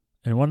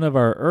In one of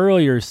our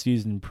earlier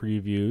season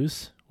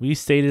previews, we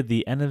stated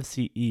the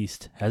NFC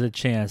East has a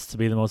chance to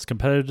be the most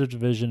competitive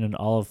division in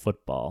all of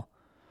football.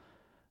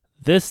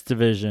 This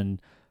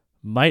division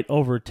might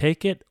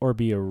overtake it or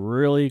be a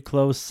really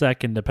close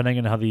second depending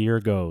on how the year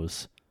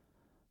goes.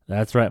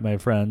 That's right, my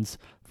friends.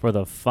 For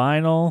the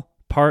final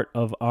part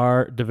of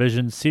our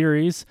division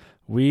series,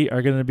 we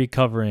are going to be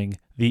covering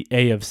the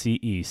AFC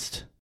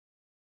East.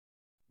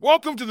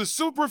 Welcome to the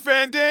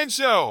Superfan Dan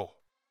Show.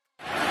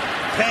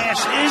 Pass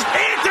is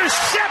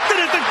intercepted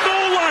at the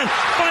goal line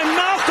by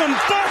Malcolm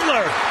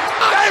Butler.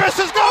 Davis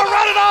is going to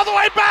run it all the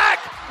way back.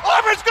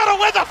 Auburn's going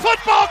to win the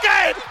football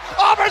game.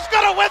 Auburn's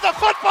going to win the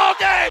football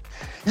game.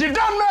 You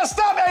done messed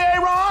up,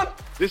 Aaron.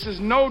 This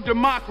is no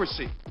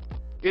democracy.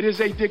 It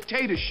is a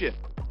dictatorship.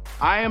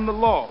 I am the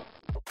law.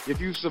 If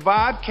you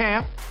survive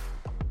camp,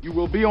 you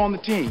will be on the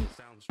team.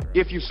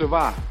 If you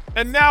survive.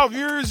 And now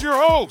here is your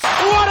host.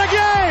 What a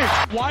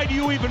game! Why do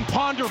you even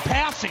ponder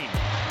passing?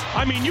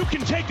 I mean, you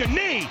can take a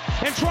knee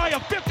and try a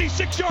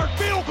 56-yard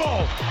field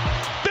goal.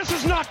 This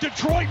is not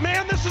Detroit,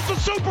 man. This is the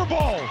Super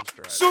Bowl.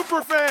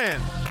 Superfan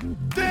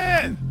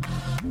Dan.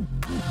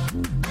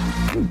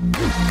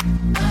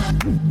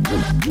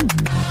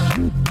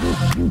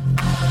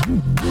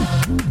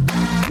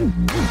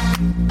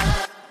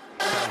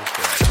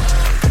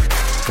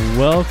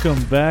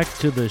 Welcome back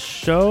to the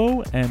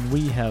show, and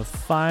we have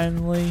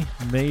finally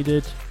made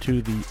it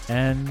to the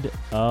end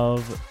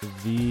of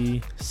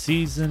the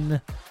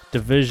season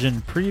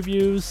division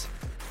previews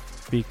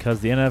because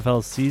the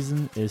NFL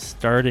season is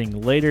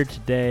starting later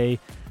today,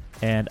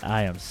 and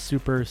I am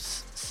super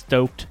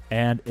stoked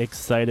and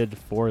excited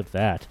for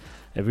that.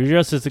 If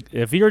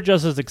you're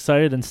just as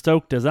excited and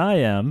stoked as I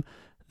am,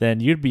 then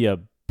you'd be a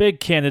big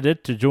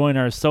candidate to join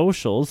our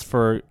socials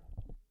for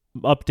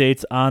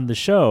updates on the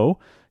show.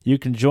 You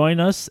can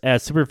join us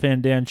at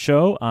Superfan Dan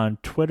Show on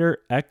Twitter,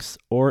 X,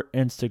 or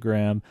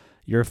Instagram.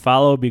 Your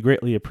follow would be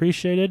greatly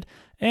appreciated.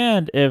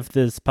 And if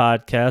this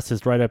podcast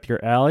is right up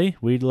your alley,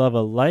 we'd love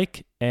a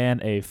like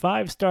and a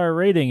 5-star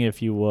rating if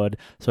you would,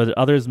 so that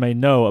others may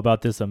know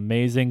about this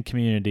amazing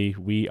community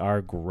we are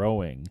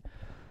growing.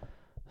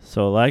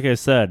 So like I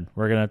said,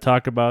 we're going to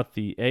talk about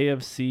the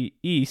AFC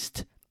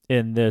East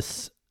in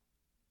this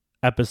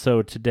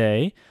episode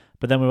today.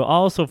 But then we'll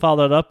also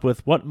follow it up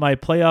with what my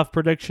playoff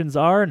predictions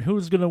are and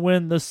who's going to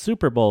win the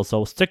Super Bowl.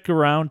 So stick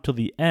around till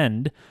the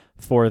end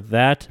for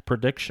that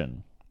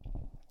prediction.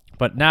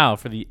 But now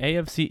for the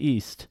AFC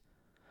East.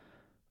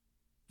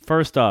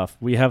 First off,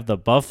 we have the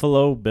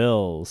Buffalo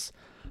Bills.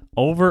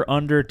 Over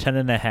under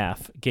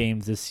 10.5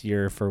 games this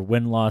year for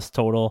win-loss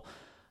total.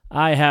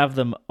 I have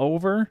them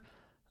over.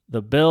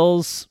 The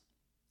Bills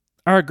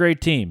are a great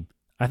team.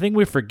 I think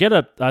we forget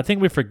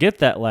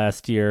that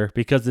last year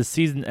because the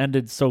season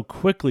ended so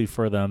quickly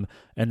for them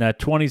in that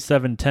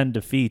 27-10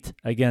 defeat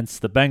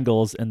against the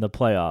Bengals in the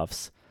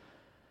playoffs.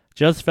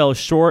 Just fell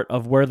short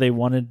of where they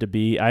wanted to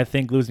be. I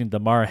think losing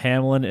Damar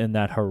Hamlin in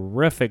that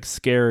horrific,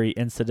 scary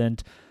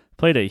incident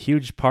played a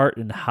huge part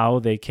in how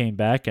they came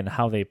back and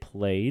how they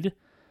played.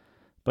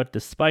 But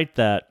despite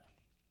that,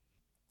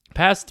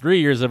 past 3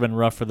 years have been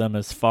rough for them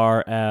as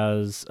far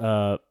as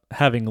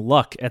having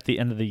luck at the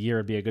end of the year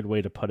would be a good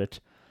way to put it.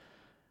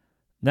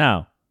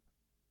 Now,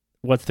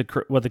 what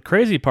the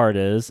crazy part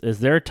is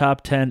their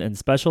top 10 in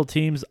special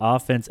teams,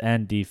 offense,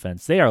 and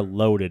defense. They are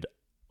loaded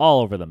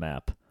all over the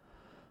map.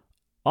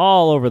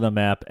 All over the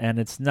map, and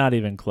it's not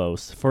even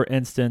close. For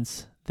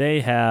instance, they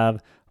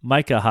have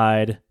Micah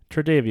Hyde,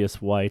 Tre'Davious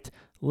White,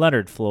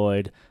 Leonard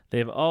Floyd. They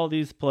have all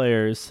these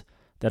players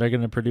that are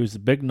going to produce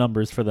big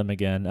numbers for them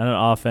again. And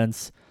on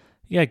offense,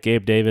 you got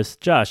Gabe Davis,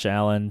 Josh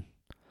Allen,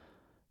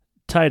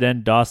 tight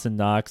end Dawson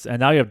Knox, and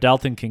now you have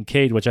Dalton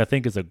Kincaid, which I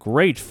think is a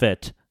great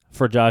fit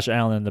for Josh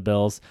Allen and the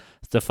Bills.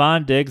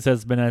 Stephon Diggs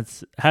has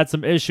had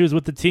some issues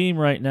with the team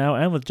right now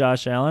and with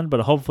Josh Allen, but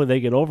hopefully they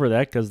get over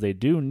that because they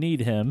do need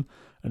him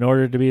in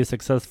order to be a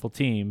successful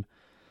team.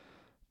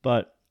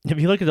 But if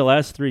you look at the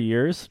last 3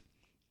 years,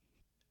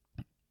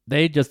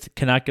 they just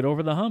cannot get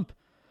over the hump.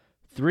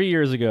 3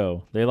 years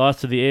ago, they lost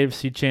to the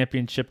AFC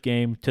Championship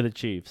game to the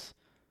Chiefs.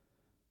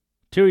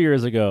 2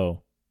 years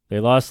ago, they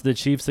lost to the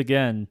Chiefs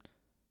again.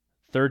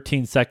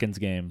 13 seconds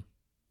game.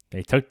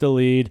 They took the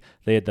lead.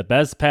 They had the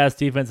best pass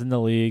defense in the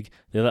league.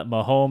 They let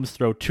Mahomes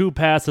throw 2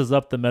 passes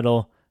up the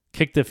middle,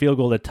 kicked a field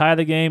goal to tie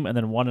the game, and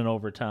then won in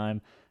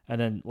overtime. And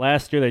then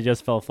last year they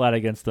just fell flat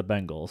against the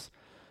Bengals.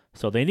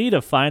 So they need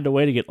to find a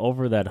way to get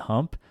over that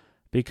hump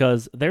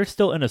because they're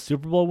still in a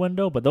Super Bowl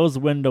window, but those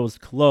windows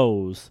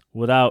close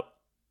without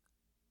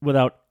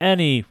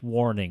any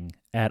warning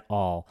at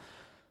all.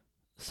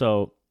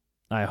 So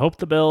I hope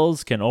the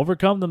Bills can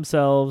overcome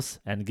themselves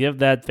and give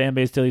that fan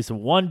base at least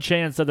one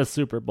chance at a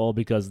Super Bowl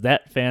because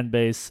that fan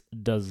base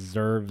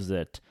deserves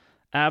it.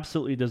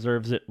 Absolutely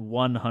deserves it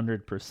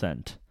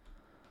 100%.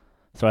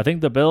 So I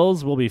think the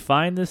Bills will be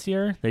fine this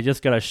year. They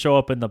just got to show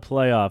up in the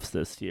playoffs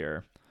this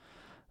year.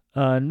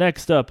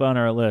 Next up on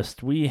our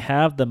list, we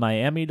have the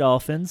Miami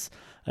Dolphins,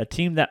 a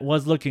team that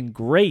was looking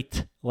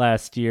great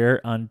last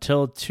year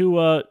until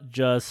Tua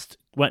just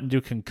went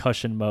into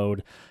concussion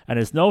mode. And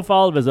it's no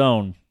fault of his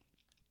own.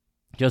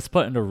 Just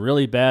put in a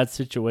really bad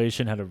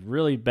situation, had a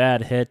really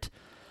bad hit,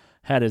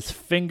 had his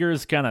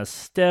fingers kind of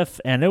stiff,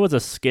 and it was a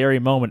scary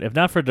moment. If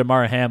not for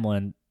Damar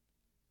Hamlin,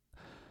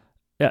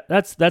 yeah,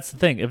 that's the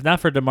thing. If not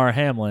for Damar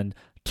Hamlin,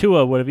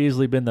 Tua would have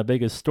easily been the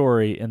biggest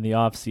story in the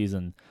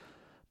offseason.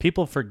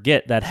 People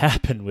forget that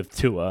happened with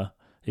Tua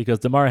because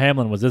Damar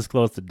Hamlin was this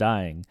close to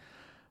dying.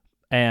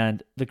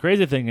 And the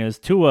crazy thing is,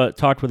 Tua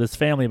talked with his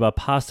family about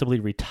possibly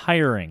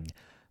retiring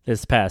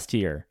this past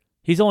year.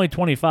 He's only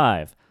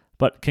 25,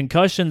 but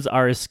concussions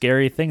are a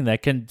scary thing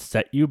that can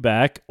set you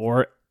back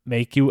or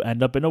make you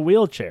end up in a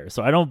wheelchair.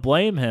 So I don't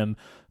blame him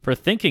for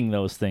thinking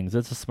those things.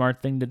 It's a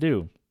smart thing to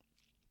do.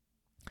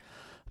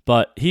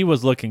 But he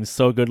was looking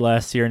so good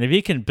last year, and if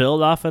he can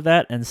build off of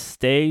that and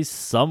stay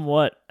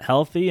somewhat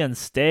healthy and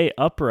stay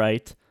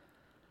upright,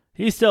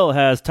 he still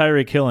has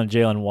Tyreek Hill and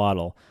Jalen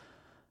Waddle.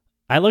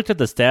 I looked at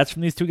the stats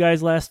from these two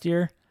guys last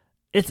year.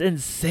 It's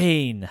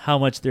insane how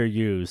much they're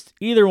used.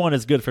 Either one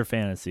is good for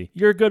fantasy.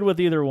 You're good with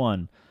either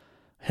one.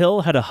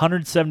 Hill had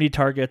 170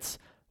 targets.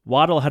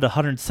 Waddle had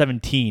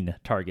 117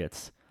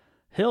 targets.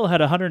 Hill had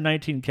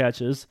 119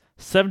 catches,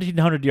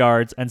 1,700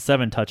 yards, and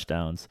 7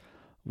 touchdowns.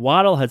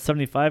 Waddle had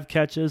 75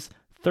 catches,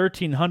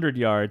 1,300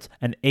 yards,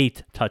 and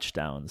 8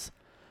 touchdowns.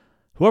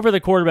 Whoever the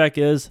quarterback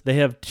is, they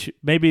have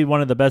maybe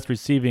one of the best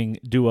receiving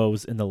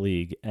duos in the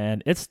league,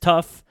 and it's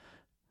tough.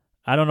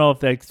 I don't know if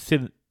they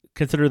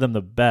consider them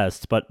the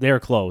best, but they're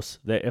close.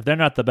 If they're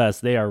not the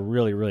best, they are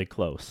really, really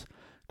close,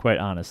 quite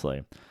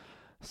honestly.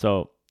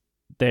 So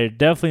they're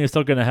definitely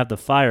still going to have the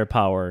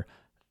firepower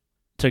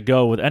to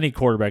go with any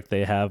quarterback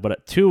they have,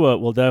 but Tua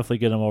will definitely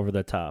get them over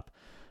the top.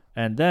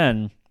 And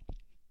then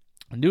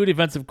new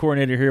defensive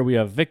coordinator here, we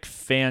have Vic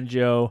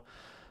Fangio.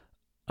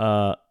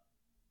 It'll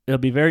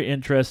be very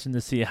interesting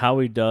to see how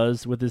he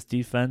does with this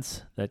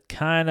defense that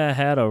kind of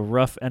had a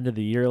rough end of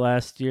the year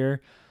last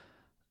year.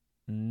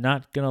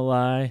 Not going to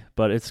lie,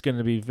 but it's going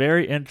to be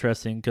very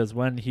interesting because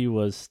when he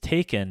was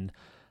taken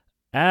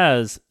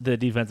as the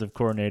defensive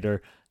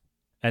coordinator,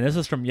 and this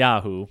is from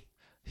Yahoo,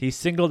 he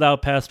singled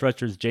out pass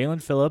rushers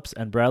Jalen Phillips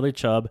and Bradley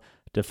Chubb,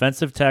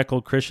 defensive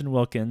tackle Christian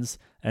Wilkins,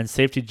 and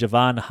safety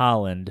Javon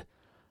Holland,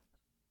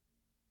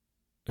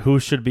 who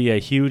should be a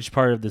huge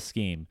part of the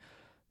scheme.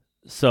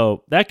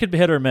 So that could be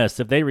hit or miss.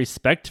 If they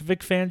respect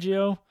Vic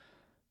Fangio,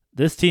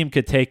 this team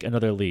could take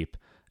another leap.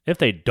 If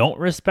they don't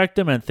respect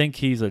him and think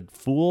he's a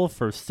fool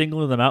for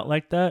singling them out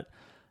like that,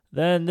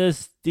 then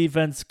this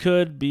defense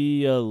could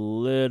be a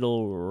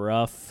little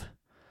rough.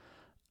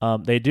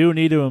 They do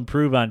need to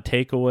improve on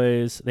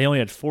takeaways. They only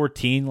had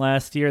 14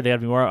 last year. They had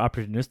to be more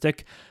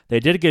opportunistic. They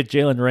did get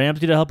Jalen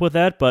Ramsey to help with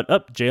that, but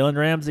Jalen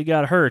Ramsey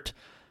got hurt.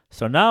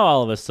 So now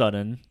all of a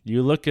sudden,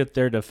 you look at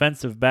their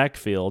defensive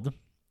backfield,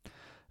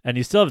 and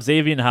you still have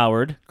Xavier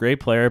Howard, great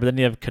player, but then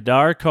you have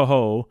Kadar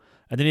Koho,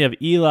 and then you have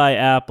Eli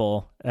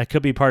Apple. That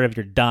could be part of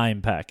your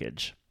dime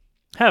package.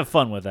 Have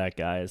fun with that,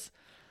 guys.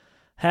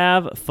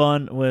 Have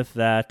fun with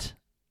that.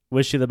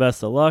 Wish you the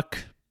best of luck.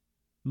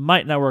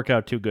 Might not work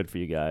out too good for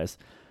you guys.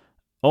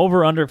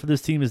 Over-under for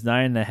this team is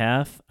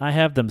 9.5. I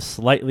have them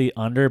slightly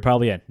under,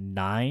 probably at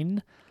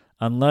 9.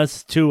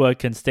 Unless Tua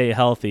can stay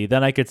healthy,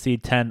 then I could see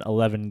 10,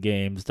 11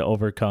 games to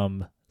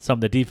overcome some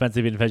of the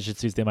defensive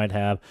inefficiencies they might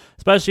have,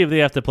 especially if they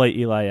have to play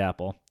Eli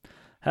Apple.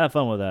 Have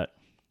fun with that.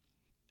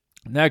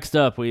 Next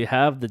up, we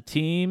have the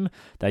team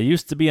that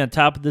used to be on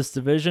top of this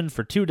division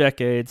for 2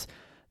 decades.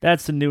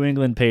 That's the New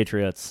England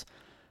Patriots.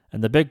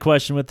 And the big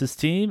question with this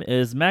team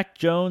is Mac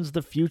Jones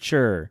the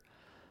future?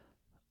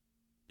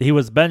 He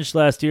was benched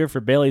last year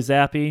for Bailey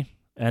Zappi,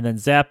 and then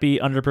Zappi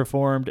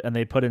underperformed, and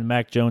they put in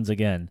Mac Jones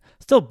again.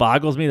 Still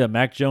boggles me that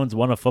Mac Jones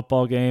won a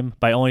football game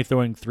by only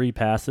throwing 3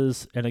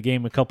 passes in a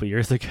game a couple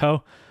years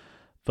ago.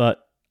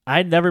 But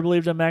I never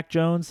believed in Mac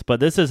Jones, but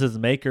this is his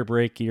make or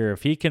break year.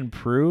 If he can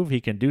prove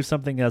he can do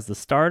something as the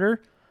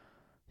starter,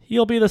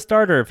 he'll be the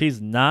starter. If he's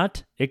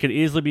not, it could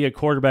easily be a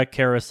quarterback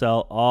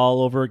carousel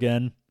all over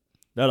again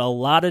that a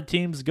lot of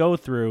teams go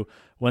through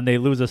when they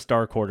lose a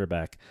star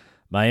quarterback.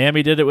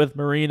 Miami did it with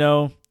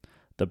Marino.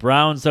 The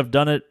Browns have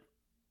done it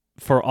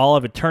for all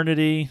of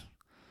eternity.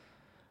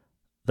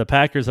 The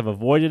Packers have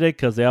avoided it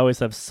because they always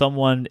have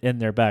someone in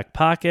their back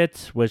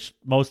pocket, which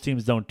most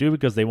teams don't do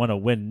because they want to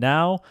win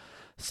now.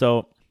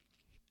 So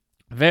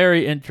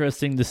very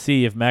interesting to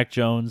see if Mac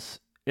Jones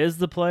is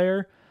the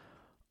player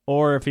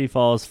or if he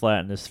falls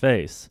flat in his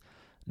face.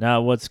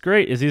 Now, what's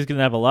great is he's going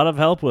to have a lot of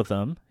help with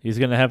him. He's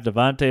going to have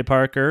Devontae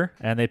Parker,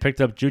 and they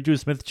picked up Juju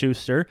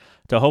Smith-Schuster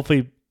to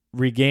hopefully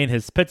regain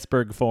his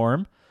Pittsburgh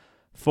form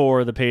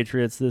for the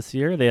Patriots this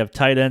year. They have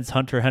tight ends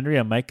Hunter Henry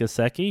and Mike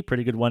Gesicki,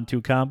 pretty good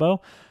 1-2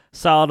 combo.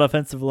 Solid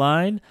offensive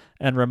line,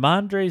 and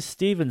Ramondre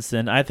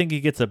Stevenson, I think he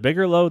gets a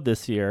bigger load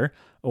this year,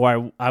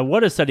 or I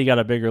would have said he got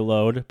a bigger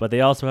load, but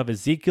they also have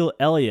Ezekiel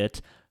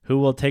Elliott, who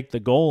will take the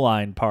goal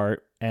line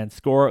part and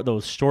score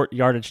those short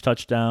yardage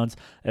touchdowns.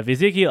 If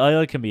Ezekiel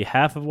Elliott can be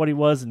half of what he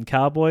was in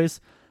Cowboys,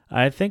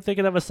 I think they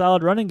could have a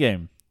solid running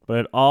game. But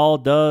it all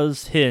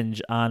does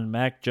hinge on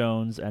Mac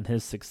Jones and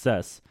his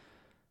success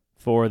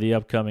for the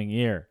upcoming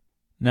year.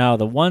 Now,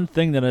 the one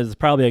thing that is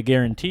probably a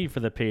guarantee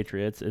for the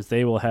Patriots is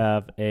they will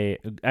have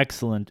an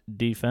excellent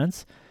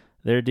defense.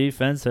 Their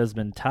defense has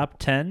been top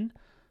 10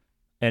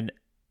 in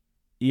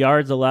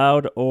yards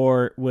allowed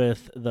or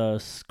with the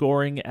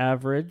scoring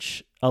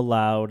average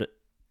allowed,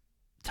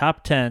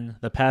 top 10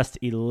 the past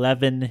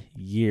 11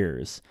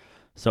 years.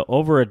 So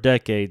over a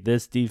decade,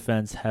 this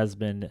defense has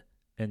been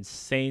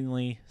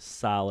insanely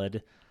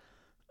solid.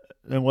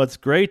 And what's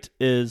great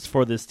is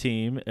for this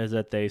team is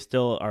that they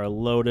still are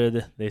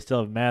loaded. They still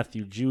have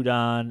Matthew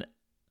Judon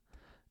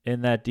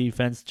in that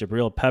defense.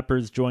 Jabril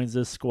Peppers joins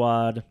this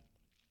squad.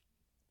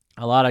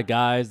 A lot of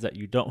guys that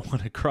you don't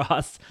want to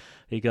cross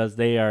because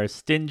they are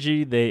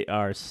stingy, they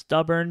are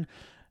stubborn.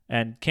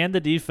 And can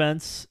the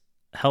defense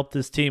help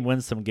this team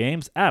win some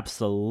games?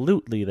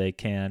 Absolutely they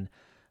can.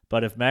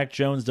 But if Mac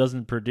Jones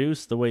doesn't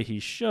produce the way he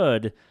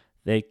should,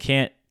 they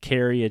can't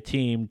carry a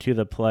team to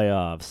the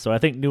playoffs. So I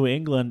think New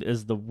England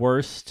is the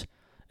worst,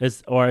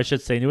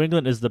 New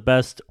England is the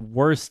best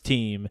worst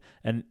team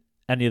in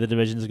any of the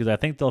divisions because I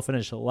think they'll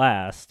finish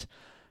last.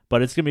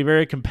 But it's going to be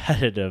very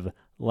competitive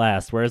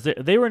last. Whereas if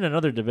they were in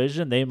another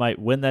division, they might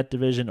win that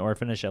division or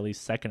finish at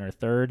least second or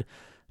third.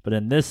 But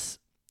in this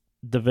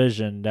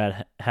division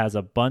that has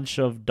a bunch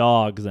of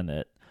dogs in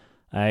it,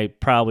 I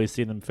probably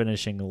see them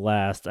finishing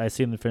last. I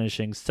see them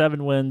finishing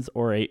 7 wins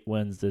or 8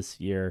 wins this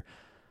year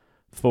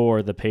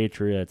for the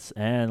Patriots.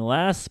 And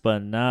last but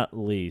not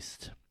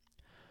least,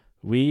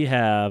 we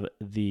have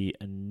the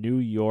New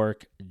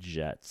York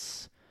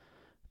Jets.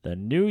 The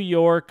New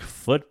York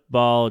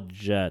Football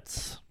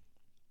Jets.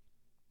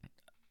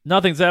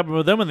 Nothing's happened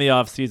with them in the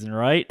offseason,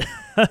 right?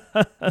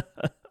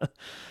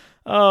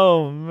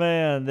 Oh,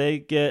 man. They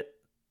get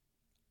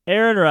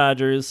Aaron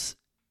Rodgers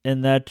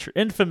in that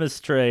infamous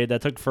trade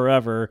that took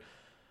forever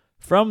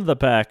from the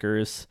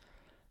Packers.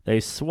 They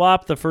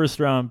swapped the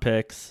first-round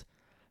picks.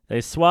 They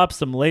swapped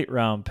some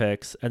late-round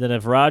picks. And then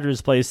if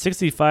Rodgers plays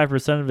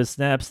 65% of his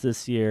snaps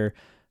this year,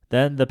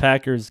 then the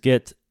Packers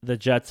get the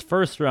Jets'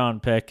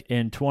 first-round pick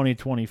in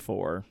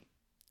 2024.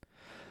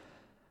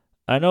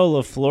 I know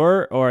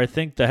LaFleur, or I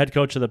think the head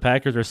coach of the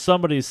Packers, or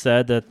somebody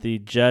said that the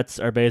Jets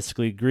are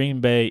basically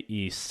Green Bay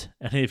East.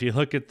 And if you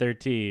look at their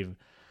team,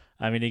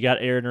 I mean, you got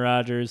Aaron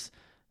Rodgers.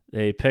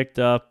 They picked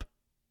up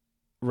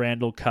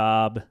Randall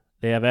Cobb.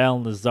 They have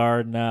Allen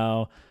Lazard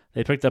now.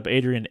 They picked up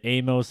Adrian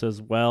Amos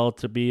as well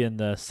to be in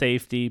the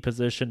safety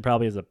position,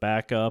 probably as a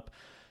backup.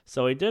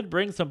 So he did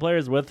bring some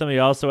players with him. He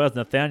also has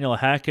Nathaniel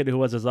Hackett, who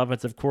was his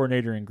offensive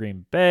coordinator in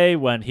Green Bay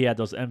when he had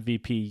those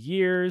MVP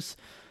years.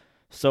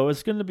 So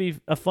it's going to be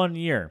a fun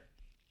year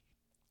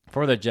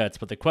for the Jets.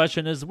 But the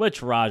question is,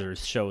 which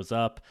Rodgers shows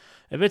up?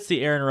 If it's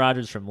the Aaron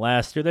Rodgers from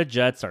last year, the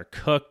Jets are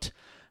cooked.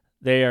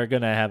 They are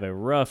going to have a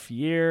rough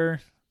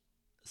year,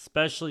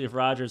 especially if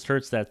Rodgers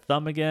hurts that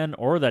thumb again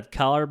or that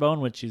collarbone,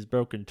 which he's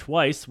broken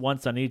twice,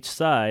 once on each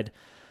side.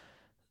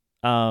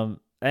 And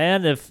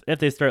if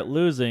they start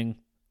losing,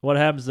 what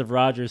happens if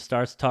Rodgers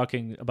starts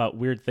talking about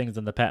weird things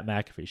on the Pat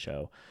McAfee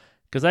show?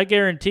 Because I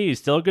guarantee he's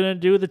still going to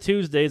do the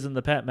Tuesdays on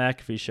the Pat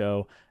McAfee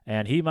show,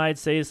 and he might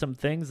say some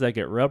things that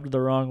get rubbed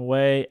the wrong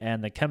way,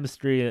 and the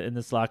chemistry in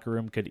this locker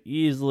room could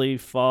easily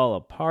fall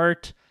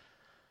apart.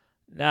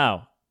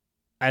 Now,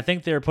 I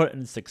think they're put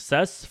in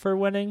success for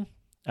winning.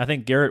 I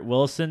think Garrett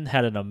Wilson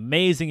had an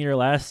amazing year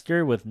last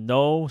year with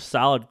no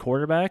solid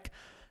quarterback.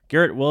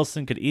 Garrett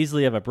Wilson could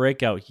easily have a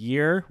breakout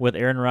year with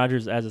Aaron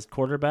Rodgers as his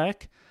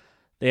quarterback.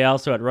 They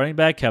also at running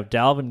back have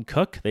Dalvin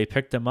Cook. They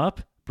picked him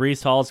up.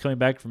 Breece Hall is coming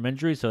back from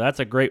injury, so that's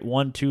a great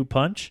 1-2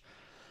 punch.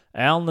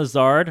 Allen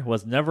Lazard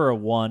was never a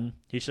 1.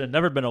 He should have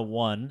never been a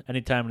 1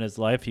 anytime in his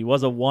life. He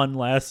was a 1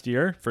 last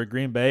year for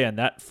Green Bay, and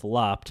that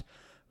flopped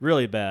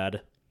really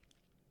bad.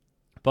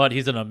 But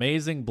he's an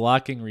amazing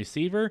blocking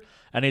receiver,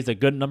 and he's a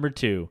good number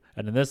 2.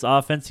 And in this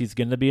offense, he's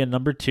going to be a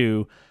number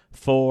 2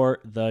 for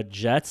the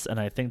Jets, and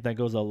I think that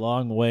goes a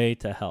long way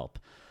to help.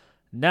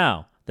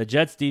 Now, the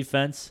Jets'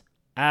 defense,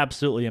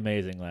 absolutely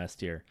amazing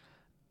last year.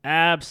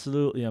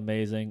 Absolutely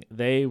amazing.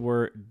 They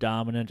were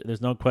dominant.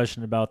 There's no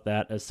question about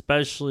that,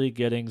 especially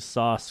getting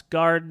Sauce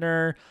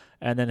Gardner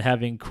and then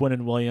having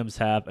Quinnen Williams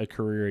have a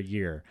career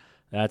year.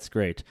 That's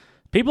great.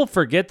 People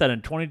forget that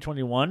in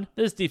 2021,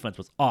 this defense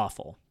was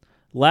awful.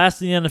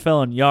 Last in the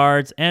NFL in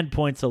yards and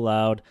points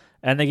allowed,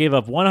 and they gave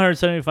up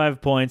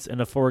 175 points in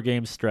a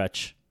 4-game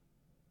stretch.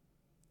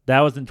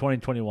 That was in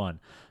 2021.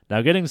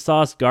 Now, getting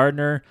Sauce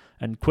Gardner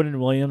and Quinnen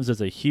Williams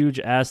is a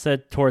huge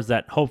asset towards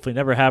that hopefully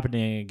never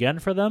happening again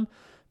for them.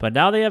 But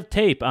now they have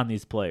tape on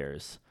these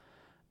players.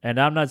 And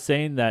I'm not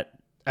saying that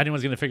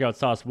anyone's going to figure out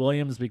Sauce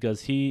Williams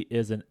because he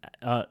is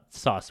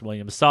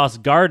Sauce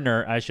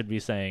Gardner, I should be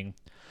saying.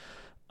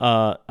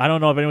 I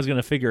don't know if anyone's going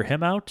to figure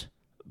him out,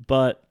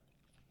 but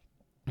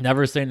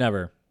never say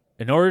never.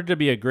 In order to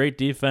be a great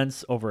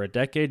defense over a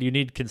decade, you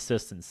need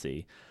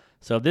consistency.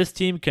 So if this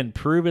team can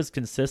prove its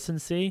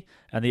consistency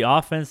and the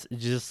offense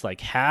is just like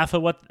half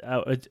of what,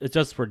 it's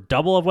just for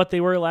double of what they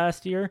were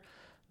last year,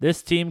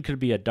 this team could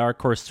be a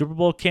dark horse Super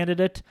Bowl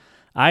candidate.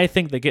 I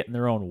think they get in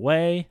their own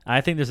way.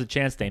 I think there's a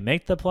chance they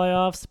make the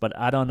playoffs, but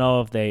I don't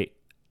know if they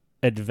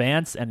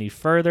advance any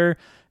further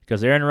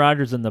because Aaron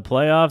Rodgers in the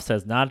playoffs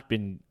has not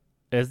been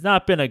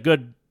a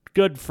good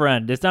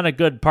friend. It's not a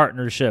good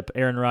partnership,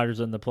 Aaron Rodgers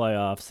in the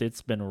playoffs.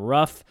 It's been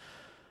rough.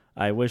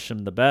 I wish him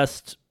the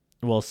best.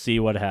 We'll see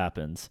what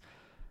happens.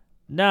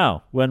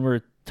 Now, when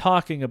we're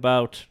talking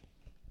about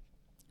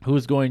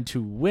who's going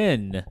to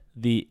win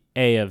the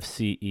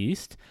AFC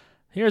East,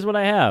 here's what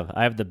I have.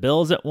 I have the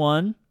Bills at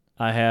 1.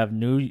 I have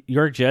New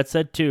York Jets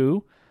at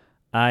 2.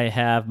 I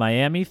have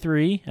Miami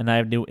 3, and I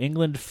have New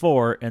England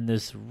 4 in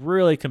this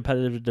really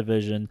competitive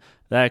division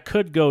that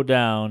could go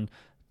down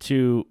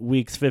to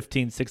weeks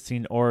 15,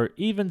 16, or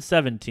even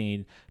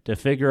 17 to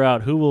figure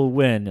out who will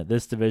win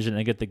this division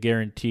and get the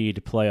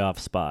guaranteed playoff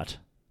spot.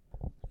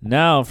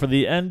 Now for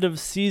the end of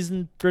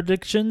season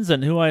predictions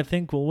and who I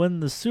think will win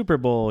the Super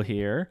Bowl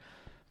here.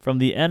 From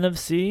the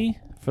NFC,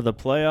 for the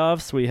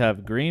playoffs, we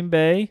have Green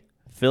Bay,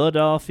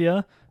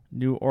 Philadelphia,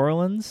 New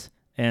Orleans,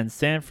 and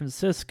San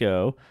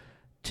Francisco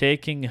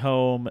taking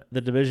home the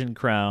division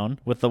crown,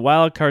 with the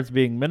wild cards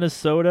being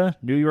Minnesota,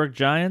 New York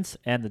Giants,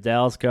 and the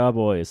Dallas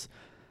Cowboys.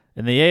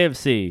 In the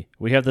AFC,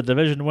 we have the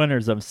division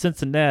winners of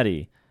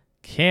Cincinnati,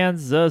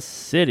 Kansas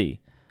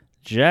City,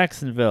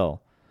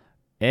 Jacksonville,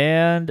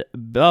 and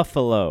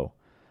Buffalo,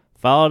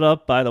 followed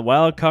up by the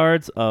wild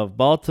cards of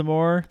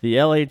Baltimore, the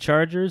LA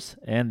Chargers,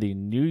 and the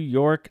New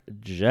York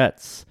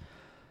Jets.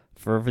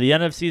 For the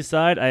NFC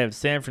side, I have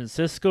San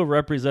Francisco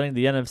representing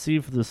the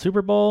NFC for the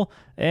Super Bowl,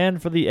 and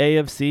for the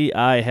AFC,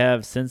 I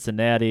have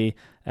Cincinnati,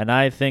 and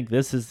I think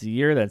this is the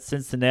year that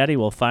Cincinnati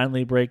will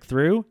finally break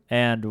through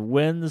and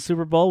win the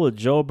Super Bowl with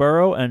Joe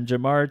Burrow and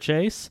Jamar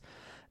Chase,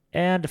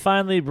 and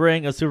finally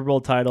bring a Super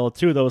Bowl title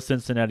to those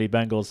Cincinnati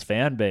Bengals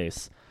fan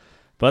base.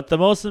 But the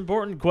most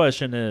important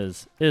question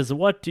is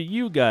what do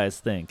you guys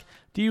think?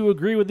 Do you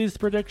agree with these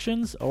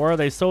predictions, or are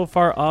they so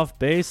far off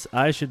base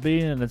I should be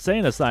in an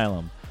insane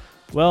asylum?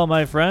 Well,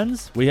 my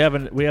friends, we have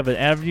an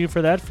avenue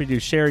for that for you to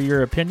share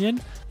your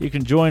opinion. You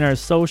can join our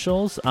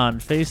socials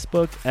on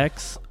Facebook,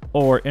 X,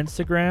 or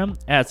Instagram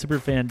at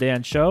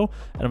SuperFanDan Show,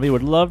 and we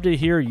would love to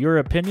hear your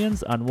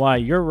opinions on why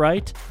you're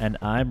right and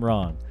I'm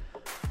wrong.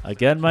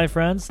 Again, my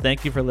friends,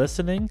 thank you for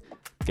listening.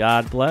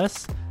 God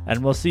bless,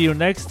 and we'll see you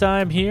next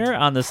time here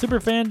on the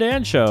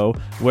SuperFanDan Show,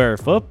 where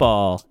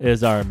football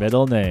is our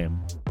middle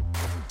name.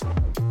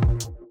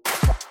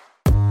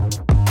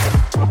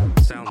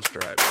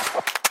 Soundstripe.